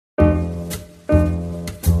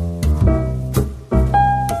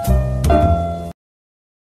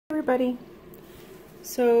everybody.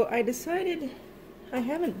 So I decided I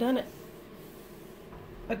haven't done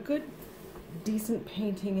a good decent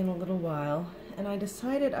painting in a little while, and I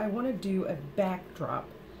decided I want to do a backdrop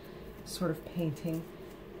sort of painting.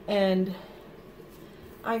 And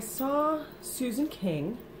I saw Susan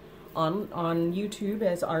King on YouTube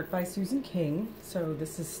as Art by Susan King. So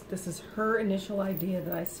this is her initial idea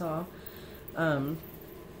that I saw.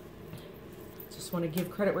 Just want to give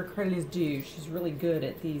credit where credit is due. She's really good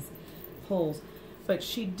at these pulls. But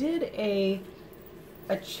she did a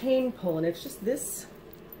chain pull, and it's just this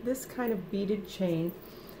kind of beaded chain.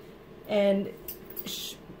 And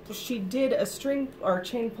she did a string or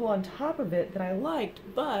chain pull on top of it that I liked,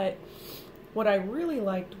 but what I really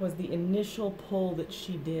liked was the initial pull that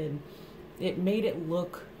she did. It made it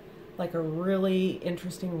look like a really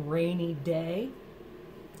interesting rainy day.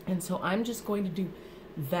 And so I'm just going to do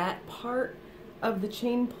that part of the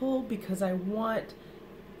chain pull because I want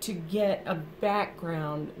to get a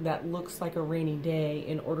background that looks like a rainy day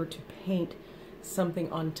in order to paint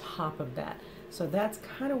something on top of that. So that's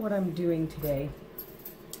kind of what I'm doing today.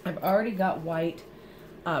 I've already got white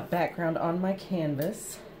background on my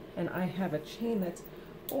canvas, and I have a chain that's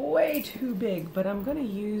way too big, but I'm going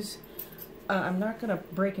to use, I'm not going to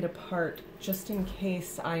break it apart just in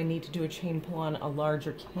case I need to do a chain pull on a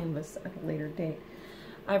larger canvas at a later date.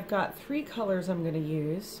 I've got 3 colors I'm going to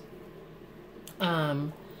use,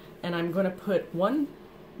 and I'm going to put one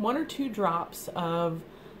or 2 drops of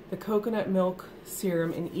the coconut milk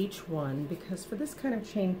serum in each one, because for this kind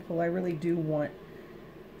of chain pull I really do want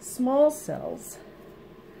small cells.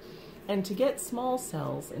 And to get small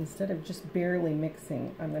cells, instead of just barely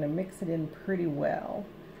mixing, I'm going to mix it in pretty well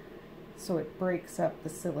so it breaks up the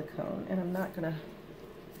silicone. And I'm not going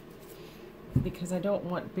to, because I don't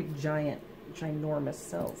want big ginormous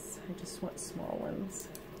cells. I just want small ones.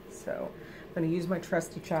 So I'm going to use my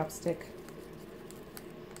trusty chopstick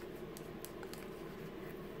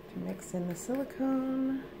to mix in the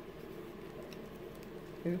silicone.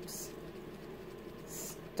 Oops.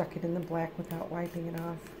 Stuck it in the black without wiping it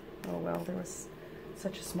off. Oh well, there was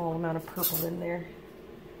such a small amount of purple in there.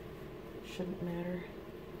 Shouldn't matter.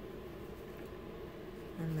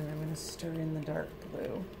 And then I'm going to stir in the dark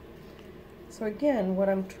blue. So again, what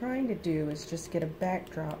I'm trying to do is just get a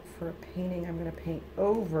backdrop for a painting I'm going to paint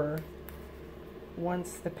over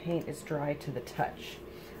once the paint is dry to the touch.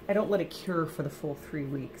 I don't let it cure for the full 3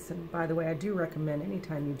 weeks. And by the way, I do recommend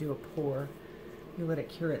anytime you do a pour, you let it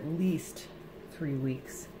cure at least 3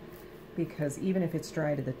 weeks, because even if it's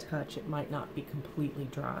dry to the touch, it might not be completely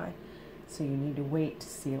dry. So you need to wait to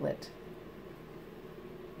seal it.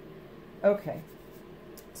 Okay,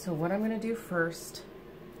 so what I'm going to do first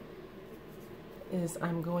is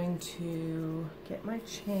I'm going to get my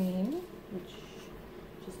chain, which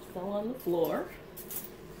just fell on the floor.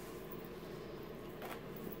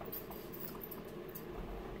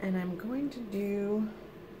 And I'm going to do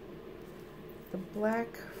the black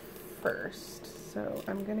first. So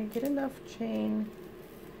I'm going to get enough chain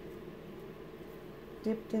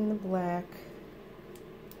dipped in the black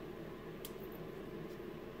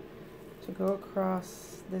to go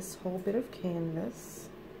across this whole bit of canvas.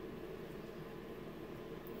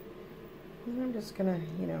 And I'm just going to,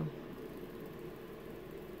 you know,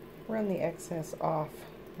 run the excess off.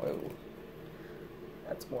 Whoa,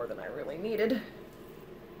 that's more than I really needed.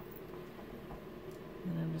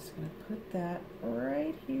 And I'm just going to put that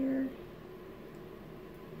right here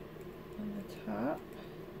on the top.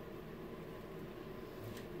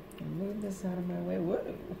 And move this out of my way.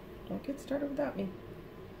 Whoa, don't get started without me.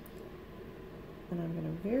 And I'm going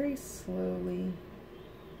to very slowly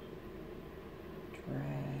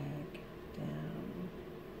drag down.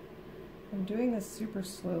 I'm doing this super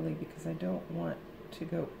slowly because I don't want to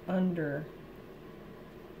go under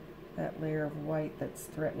that layer of white that's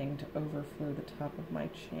threatening to overflow the top of my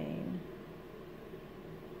chain.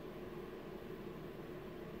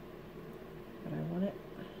 But I want it,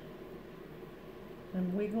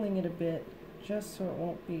 I'm wiggling it a bit just so it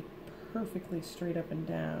won't be perfectly straight up and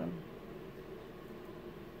down.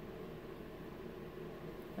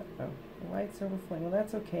 Uh-oh, the white's overflowing. Well,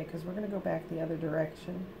 that's okay, because we're going to go back the other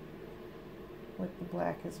direction with the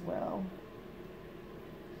black as well.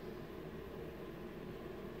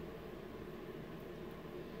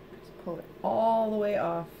 Pull it all the way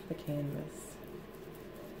off the canvas.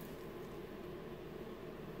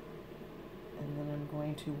 And then I'm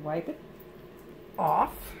going to wipe it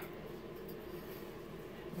off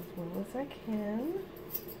as well as I can.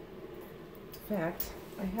 In fact,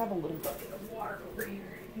 I have a little bucket of water over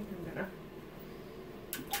here. I think I'm gonna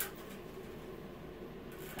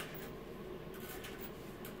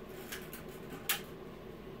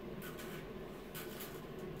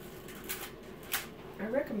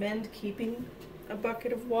recommend keeping a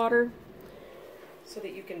bucket of water so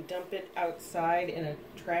that you can dump it outside in a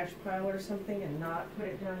trash pile or something and not put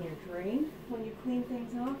it down your drain when you clean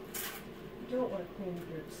things off. You don't want to clean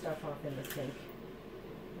your stuff off in the sink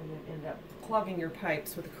and then end up clogging your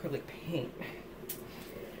pipes with acrylic paint.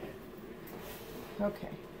 Okay,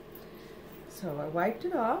 so I wiped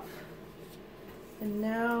it off, and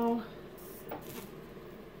now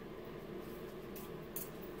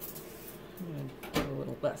I'm going to do a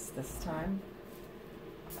little less this time.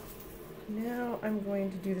 Now I'm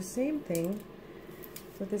going to do the same thing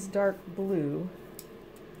with this dark blue,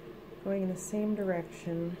 going in the same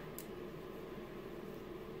direction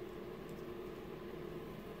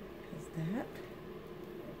as that.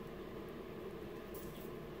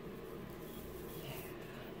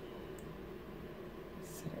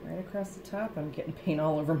 Set it right across the top. I'm getting paint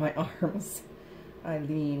all over my arms.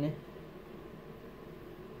 Eileen.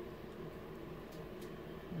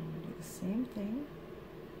 I'm going to do the same thing.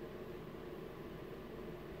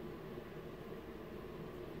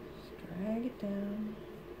 Drag it down.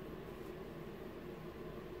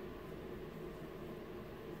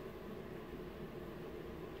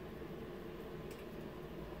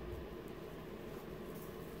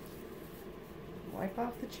 Wipe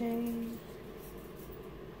off the chain.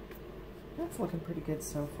 That's looking pretty good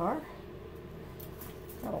so far.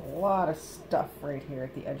 Got a lot of stuff right here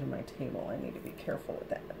at the edge of my table. I need to be careful with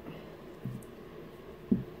that.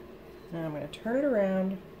 Now I'm going to turn it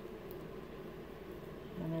around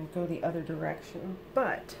and then go the other direction,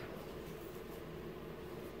 but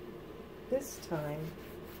this time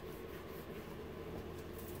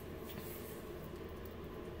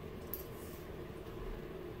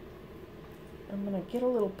I'm going to get a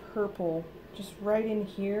little purple just right in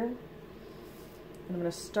here, and I'm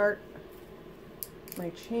going to start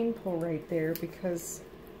my chain pull right there because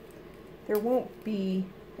there won't be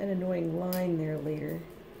an annoying line there later,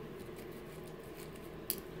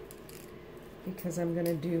 because I'm going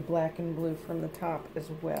to do black and blue from the top as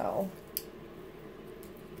well.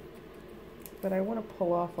 But I want to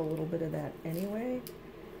pull off a little bit of that anyway.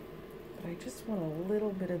 But I just want a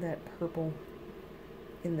little bit of that purple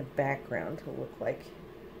in the background to look like,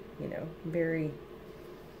 you know, very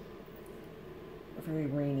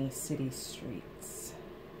rainy city streets.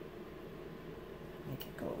 Make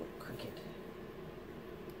it go a little crooked.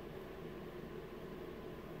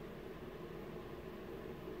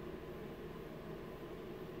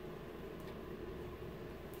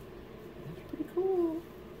 Cool.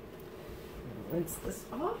 Rinse this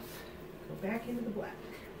off, go back into the black.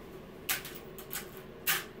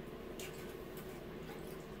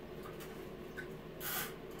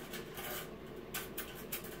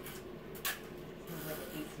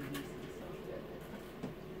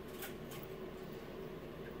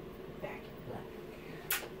 Back in black.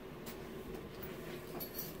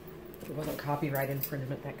 If it wasn't copyright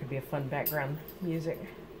infringement, that could be a fun background music.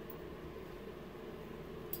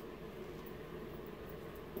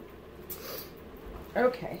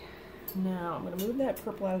 Okay, now I'm going to move that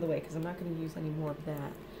purple out of the way because I'm not going to use any more of that.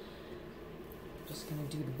 I'm just going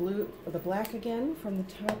to do the blue or the black again from the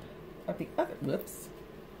top of the other, whoops,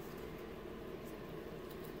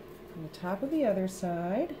 from the top of the other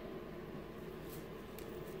side.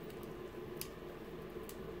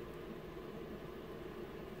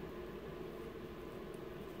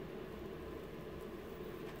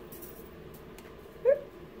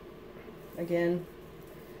 Again,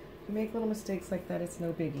 if you make little mistakes like that, it's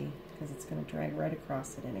no biggie, because it's going to drag right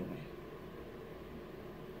across it anyway.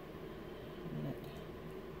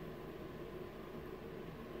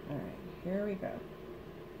 Alright, here we go.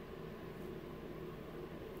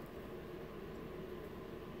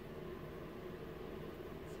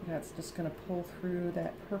 So that's just going to pull through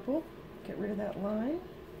that purple, get rid of that line.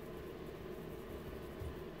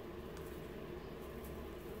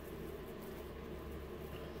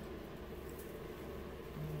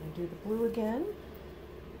 Do the blue again.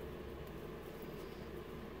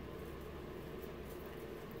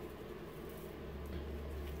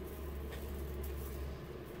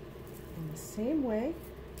 In the same way.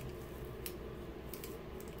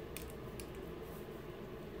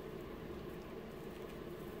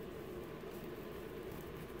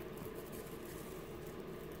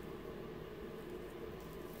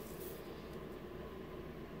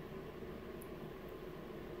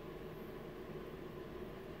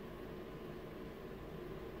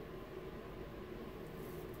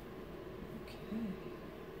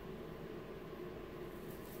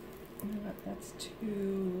 That's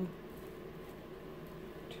too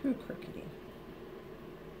crookedy.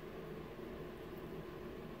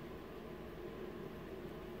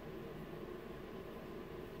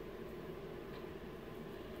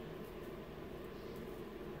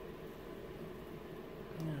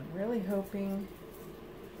 really hoping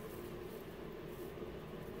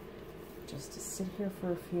just to sit here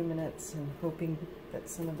for a few minutes and hoping that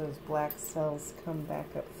some of those black cells come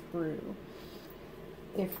back up through.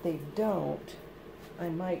 If they don't, I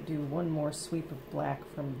might do one more sweep of black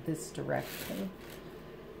from this direction.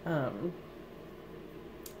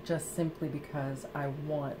 Just simply because I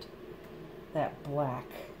want that black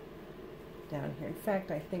down here. In fact,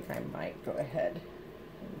 I think I might go ahead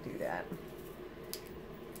and do that,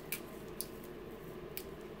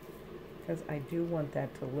 because I do want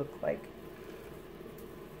that to look like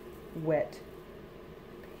wet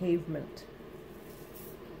pavement.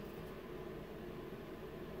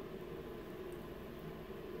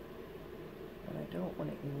 But I don't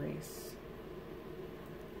want to erase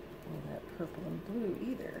all that purple and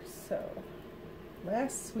blue either. So,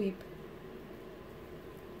 last sweep.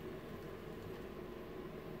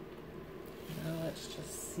 Now let's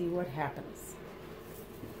just see what happens.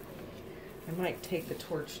 I might take the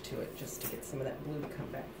torch to it just to get some of that blue to come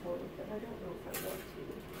back forward, but I don't know if I want to.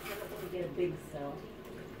 I don't want to get a big cell.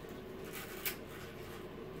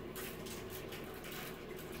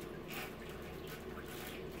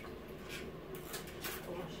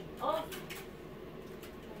 Washing off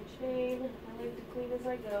my chain. I like to clean as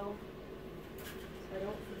I go, so I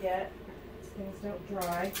don't forget. Things don't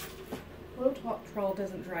dry. Floetrol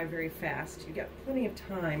doesn't dry very fast. You got plenty of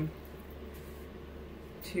time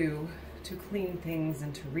to clean things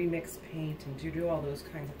and to remix paint and to do all those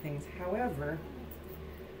kinds of things. However,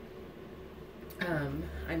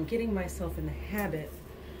 I'm getting myself in the habit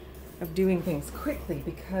of doing things quickly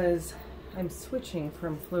because I'm switching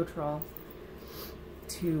from Floetrol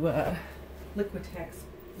to Liquitex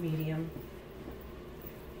medium,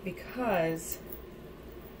 because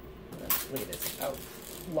let's lay this out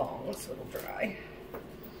long so it'll dry.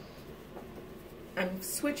 I'm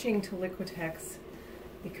switching to Liquitex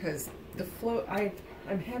because the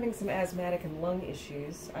I'm having some asthmatic and lung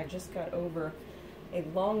issues. I just got over a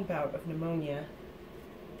long bout of pneumonia,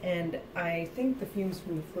 and I think the fumes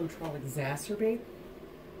from the Floetrol exacerbate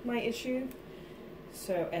my issue.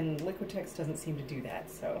 So, and Liquitex doesn't seem to do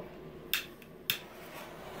that. So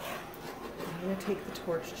I'm going to take the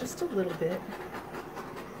torch just a little bit.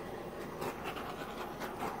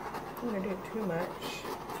 I'm going to do too much.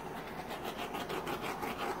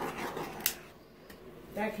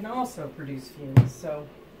 That can also produce fumes, so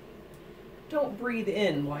don't breathe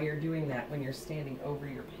in while you're doing that when you're standing over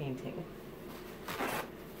your painting.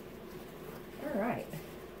 Alright,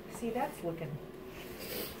 see, that's looking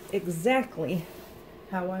exactly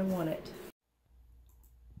how I want it.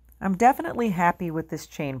 I'm definitely happy with this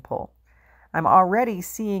chain pull. I'm already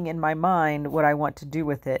seeing in my mind what I want to do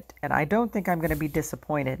with it, and I don't think I'm going to be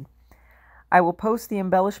disappointed. I will post the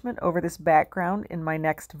embellishment over this background in my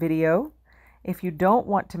next video. If you don't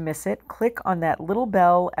want to miss it, click on that little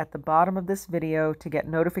bell at the bottom of this video to get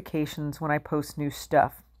notifications when I post new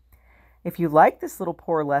stuff. If you like this little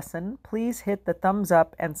pour lesson, please hit the thumbs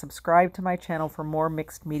up and subscribe to my channel for more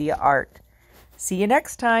mixed media art. See you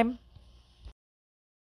next time!